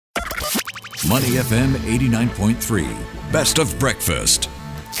Money FM 89.3. Best of breakfast.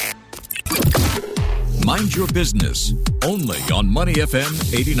 Mind your business. Only on Money FM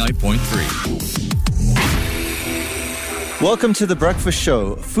 89.3. Welcome to The Breakfast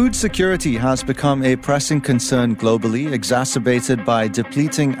Show. Food security has become a pressing concern globally, exacerbated by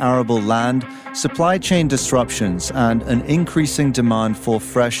depleting arable land, supply chain disruptions, and an increasing demand for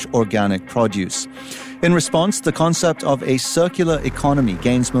fresh organic produce. In response, the concept of a circular economy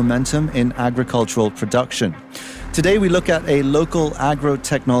gains momentum in agricultural production. Today, we look at a local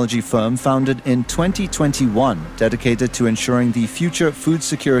agro-technology firm founded in 2021, dedicated to ensuring the future food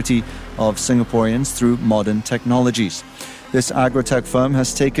security of Singaporeans through modern technologies. This agritech firm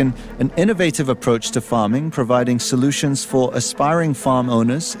has taken an innovative approach to farming, providing solutions for aspiring farm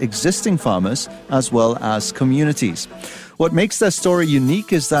owners, existing farmers, as well as communities. What makes their story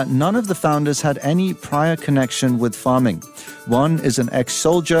unique is that none of the founders had any prior connection with farming. One is an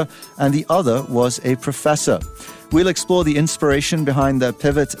ex-soldier and the other was a professor. We'll explore the inspiration behind their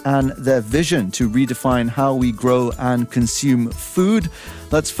pivot and their vision to redefine how we grow and consume food.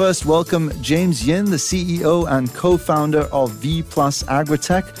 Let's first welcome James Yin, the CEO and co-founder of V+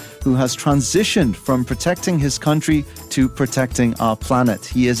 Agritech, who has transitioned from protecting his country to protecting our planet.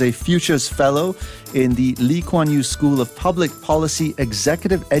 He is a Futures Fellow in the Lee Kuan Yew School of Public Policy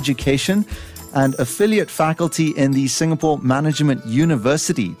Executive Education and affiliate faculty in the Singapore Management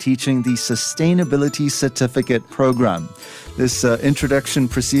University, teaching the Sustainability Certificate Program. This introduction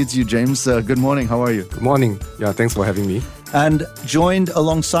precedes you, James. Good morning. How are you? Good morning. Yeah, thanks for having me. And joined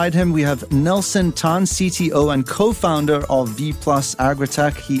alongside him, we have Nelson Tan, CTO and co-founder of V+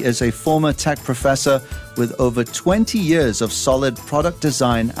 Agritech. He is a former tech professor with over 20 years of solid product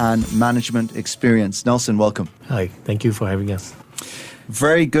design and management experience. Nelson, welcome. Hi, thank you for having us.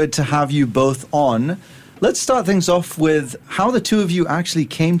 Very good to have you both on. Let's start things off with how the two of you actually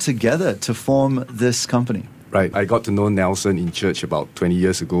came together to form this company. Right. I got to know Nelson in church about 20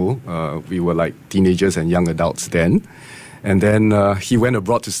 years ago. We were like teenagers and young adults then. And then he went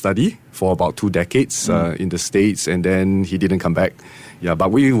abroad to study for about 2 decades in the States, and then he didn't come back. Yeah,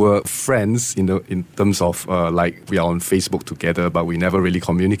 but we were friends in terms of like we are on Facebook together, but we never really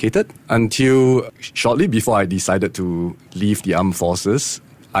communicated until shortly before I decided to leave the armed forces.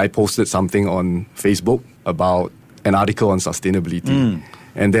 I posted something on Facebook about an article on sustainability.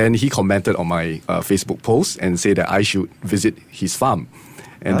 And then he commented on my Facebook post and said that I should visit his farm.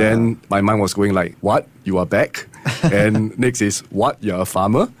 And then my mind was going like, what? You are back? And next is, what? You're a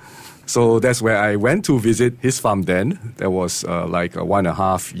farmer? So that's where I went to visit his farm then. That was like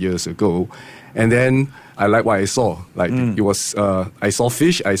 1.5 years ago. And then I liked what I saw. Like it was, I saw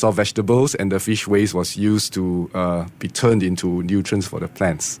fish, I saw vegetables, and the fish waste was used to be turned into nutrients for the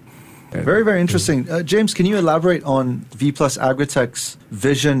plants. Very, very interesting. James, can you elaborate on V+ Agritech's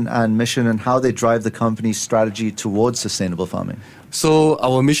vision and mission and how they drive the company's strategy towards sustainable farming? So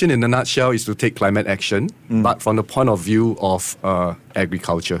our mission in a nutshell is to take climate action, but from the point of view of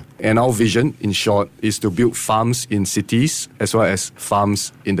agriculture. And our vision, in short, is to build farms in cities as well as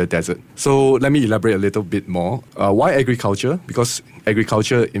farms in the desert. So let me elaborate a little bit more. Why agriculture? Because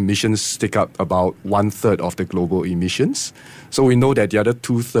agriculture emissions take up about 1/3 of the global emissions. So we know that the other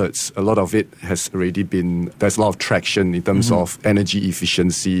 2/3, a lot of it has already been, there's a lot of traction in terms of energy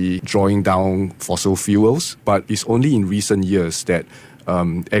efficiency, drawing down fossil fuels. But it's only in recent years that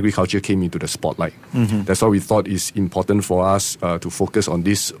agriculture came into the spotlight. That's why we thought it's important for us to focus on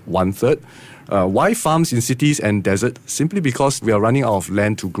this 1/3. Why farms in cities and desert? Simply because we are running out of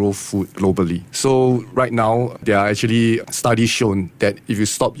land to grow food globally. So right now, there are actually studies shown that if you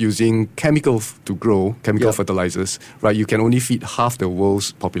stop using chemicals to grow, chemical fertilizers, right, you can only feed half the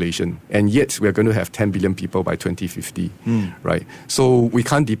world's population. And yet, we're going to have 10 billion people by 2050, right? So we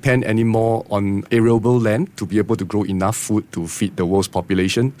can't depend anymore on arable land to be able to grow enough food to feed the world's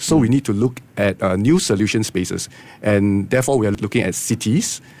population. So we need to look at new solution spaces. And therefore, we are looking at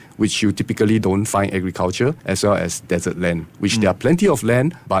cities, which you typically don't find agriculture, as well as desert land, which there are plenty of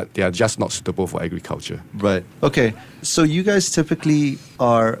land, but they are just not suitable for agriculture. Right. Okay. So you guys typically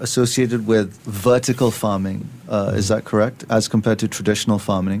are associated with vertical farming, is that correct, as compared to traditional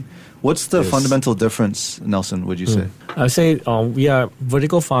farming? What's the fundamental difference, Nelson, would you say? I would say we are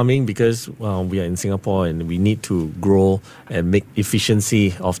vertical farming because we are in Singapore and we need to grow and make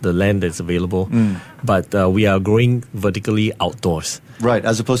efficiency of the land that's available. But we are growing vertically outdoors. Right,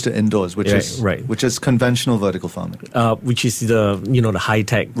 as opposed to indoors, which is conventional vertical farming. Which is the high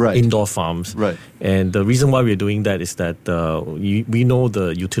tech indoor farms. Right. And the reason why we're doing that is that we know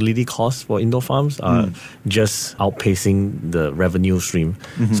the utility costs for indoor farms are just outpacing the revenue stream.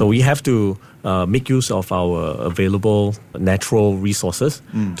 So we have to make use of our available natural resources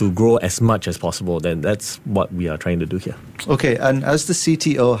to grow as much as possible. Then that's what we are trying to do here. Okay, and as the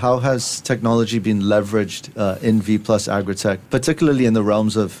CTO, how has technology been leveraged in V Plus Agritech, particularly in the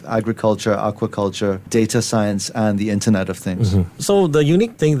realms of agriculture, aquaculture, data science, and the Internet of Things? So the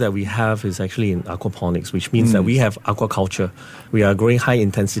unique thing that we have is actually in aquaponics, which means that we have aquaculture. We are growing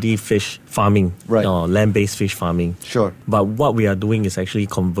high-intensity fish farming, Right. Land-based fish farming. Sure. But what we are doing is actually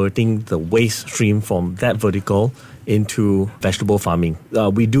converting the waste stream from that vertical into vegetable farming.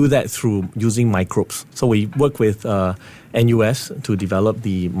 We do that through using microbes. So we work with NUS to develop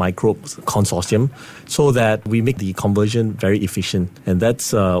the microbes consortium so that we make the conversion very efficient. And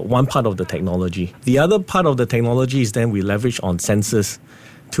that's one part of the technology. The other part of the technology is then we leverage on sensors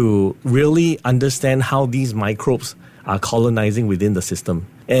to really understand how these microbes are colonizing within the system.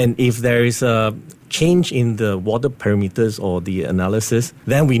 And if there is a change in the water parameters or the analysis,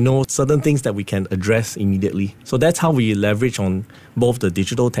 then we know certain things that we can address immediately. So that's how we leverage on both the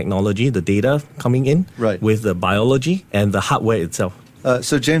digital technology, the data coming in, Right. with the biology and the hardware itself.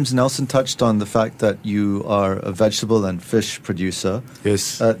 So James, Nelson touched on the fact that you are a vegetable and fish producer.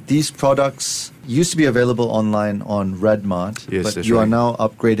 Yes. These products used to be available online on Redmart, Yes, but that's you are right. now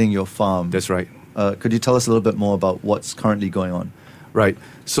upgrading your farm. That's right. Could you tell us a little bit more about what's currently going on? Right.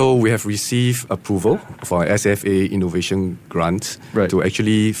 So we have received approval for an SFA innovation grant Right. to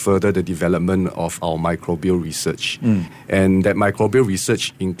actually further the development of our microbial research. And that microbial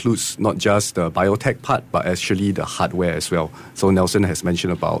research includes not just the biotech part, but actually the hardware as well. So Nelson has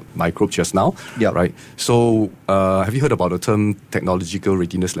mentioned about microbes just now. Yeah. Right. So have you heard about the term technological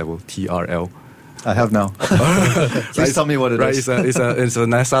readiness level, TRL? I have now. Please tell me what it Right, is. it's a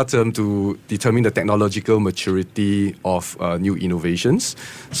NASA term to determine the technological maturity of new innovations.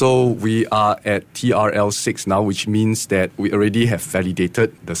 So we are at TRL 6 now, which means that we already have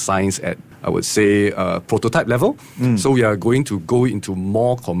validated the science at, I would say, prototype level. So we are going to go into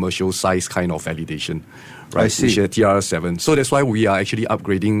more commercial size kind of validation. Right, I see. which is TRL 7. So that's why we are actually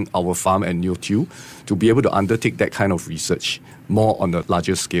upgrading our farm at Neo2 to be able to undertake that kind of research more on a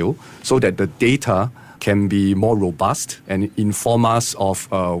larger scale so that the data can be more robust and inform us of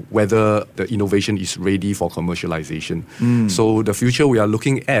whether the innovation is ready for commercialization. So the future we are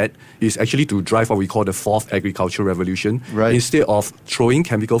looking at is actually to drive what we call the fourth agricultural revolution. Right. Instead of throwing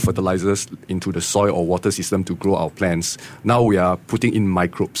chemical fertilizers into the soil or water system to grow our plants, now we are putting in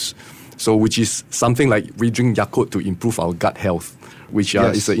microbes. So which is something like we drink Yakult to improve our gut health, which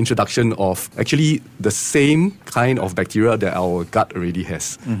Yes. is the introduction of actually the same kind of bacteria that our gut already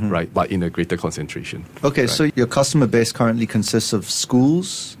has, right? But in a greater concentration. Okay, Right. so your customer base currently consists of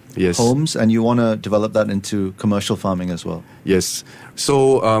schools, Yes. homes, and you want to develop that into commercial farming as well. Yes.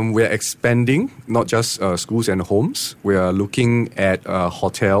 So we're expanding, not just schools and homes. We are looking at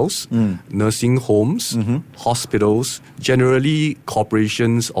hotels, nursing homes, hospitals, generally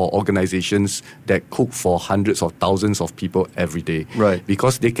corporations or organizations that cook for hundreds of thousands of people every day. Right.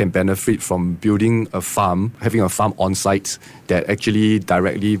 Because they can benefit from building a farm, having a farm on site that actually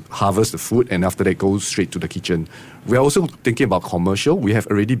directly harvests the food and after that goes straight to the kitchen. We're also thinking about commercial. We have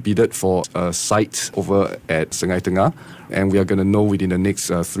already bidded for a site over at Sungai Tengah, and we are going to know within the next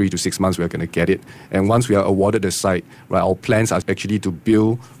 3 to 6 months we are going to get it. And once we are awarded the site, right, our plans are actually to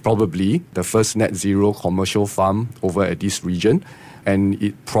build probably the first net zero commercial farm over at this region, and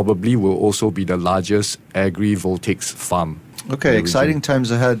it probably will also be the largest agrivoltaics farm. Okay, exciting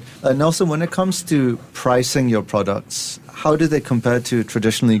times ahead. Nelson, when it comes to pricing your products, how do they compare to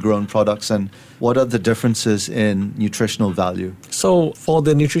traditionally grown products, and what are the differences in nutritional value? So for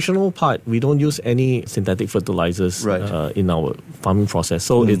the nutritional part, we don't use any synthetic fertilizers Right. in our farming process.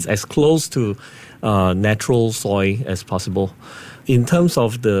 So it's as close to natural soy as possible. In terms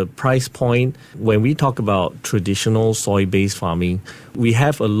of the price point, when we talk about traditional soy-based farming, we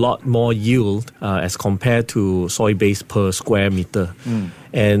have a lot more yield as compared to soy-based per square meter.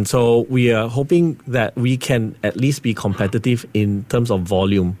 And so we are hoping that we can at least be competitive in terms of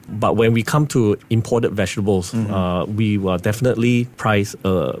volume. But when we come to imported vegetables, we will definitely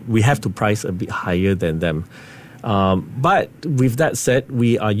we have to price a bit higher than them. But with that said,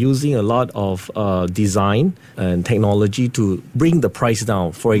 we are using a lot of design and technology to bring the price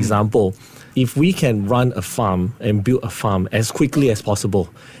down. For example, if we can run a farm and build a farm as quickly as possible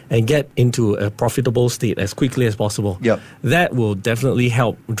and get into a profitable state as quickly as possible, Yep. that will definitely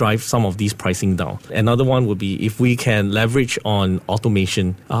help drive some of these pricing down. Another one would be if we can leverage on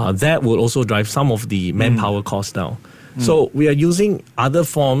automation, that will also drive some of the manpower costs down. So we are using other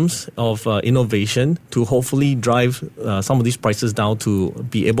forms of innovation to hopefully drive some of these prices down to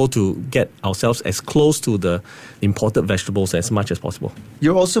be able to get ourselves as close to the imported vegetables as much as possible.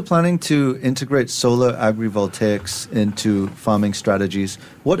 You're also planning to integrate solar agrivoltaics into farming strategies.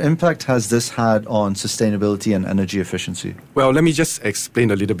 What impact has this had on sustainability and energy efficiency? Well, let me just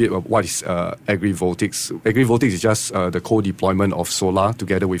explain a little bit of what is agrivoltaics. Agrivoltaics is just the co-deployment of solar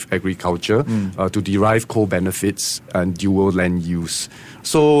together with agriculture to derive co-benefits and dual land use.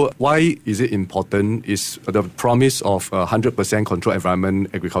 So why is it important is the promise of 100% controlled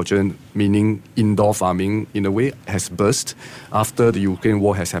environment agriculture, meaning indoor farming, in a way, has burst after the Ukraine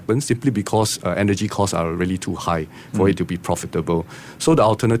war has happened, simply because energy costs are really too high for it to be profitable. So the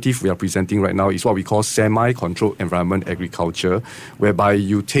alternative we are presenting right now is what we call semi-controlled environment agriculture, whereby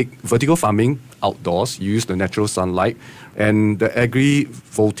you take vertical farming outdoors, you use the natural sunlight, and the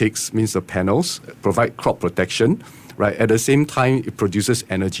agrivoltaics means the panels provide crop protection. Right. At the same time, it produces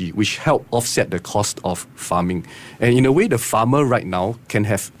energy, which help offset the cost of farming. And in a way, the farmer right now can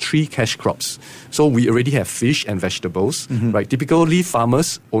have 3 cash crops. So we already have fish and vegetables, right? Typically,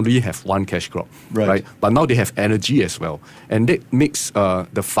 farmers only have 1 cash crop, right? But now they have energy as well. And that makes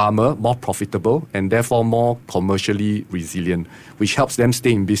the farmer more profitable and therefore more commercially resilient, which helps them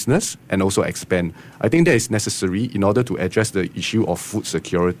stay in business and also expand. I think that is necessary in order to address the issue of food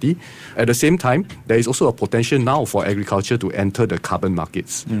security. At the same time, there is also a potential now for agriculture to enter the carbon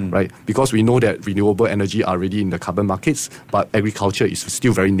markets, right? Because we know that renewable energy are already in the carbon markets, but agriculture is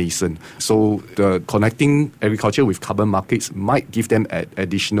still very nascent. So the connecting agriculture with carbon markets might give them an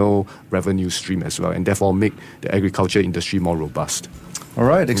additional revenue stream as well, and therefore make the agriculture industry more robust. All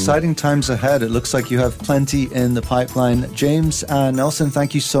right, exciting times ahead. It looks like you have plenty in the pipeline. James and Nelson,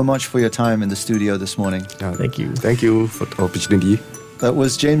 thank you so much for your time in the studio this morning. Thank you. Thank you for the opportunity. That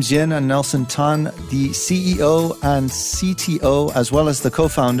was James Yin and Nelson Tan, the CEO and CTO, as well as the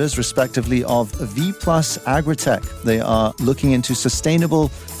co-founders, respectively, of V+ Agritech. They are looking into sustainable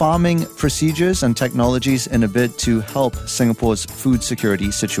farming procedures and technologies in a bid to help Singapore's food security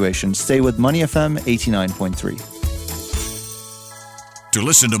situation. Stay with Money FM 89.3. To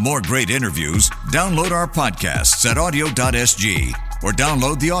listen to more great interviews, download our podcasts at audio.sg or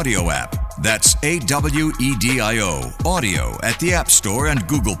download the audio app. That's AWEDIO, audio at the App Store and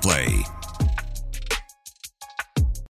Google Play.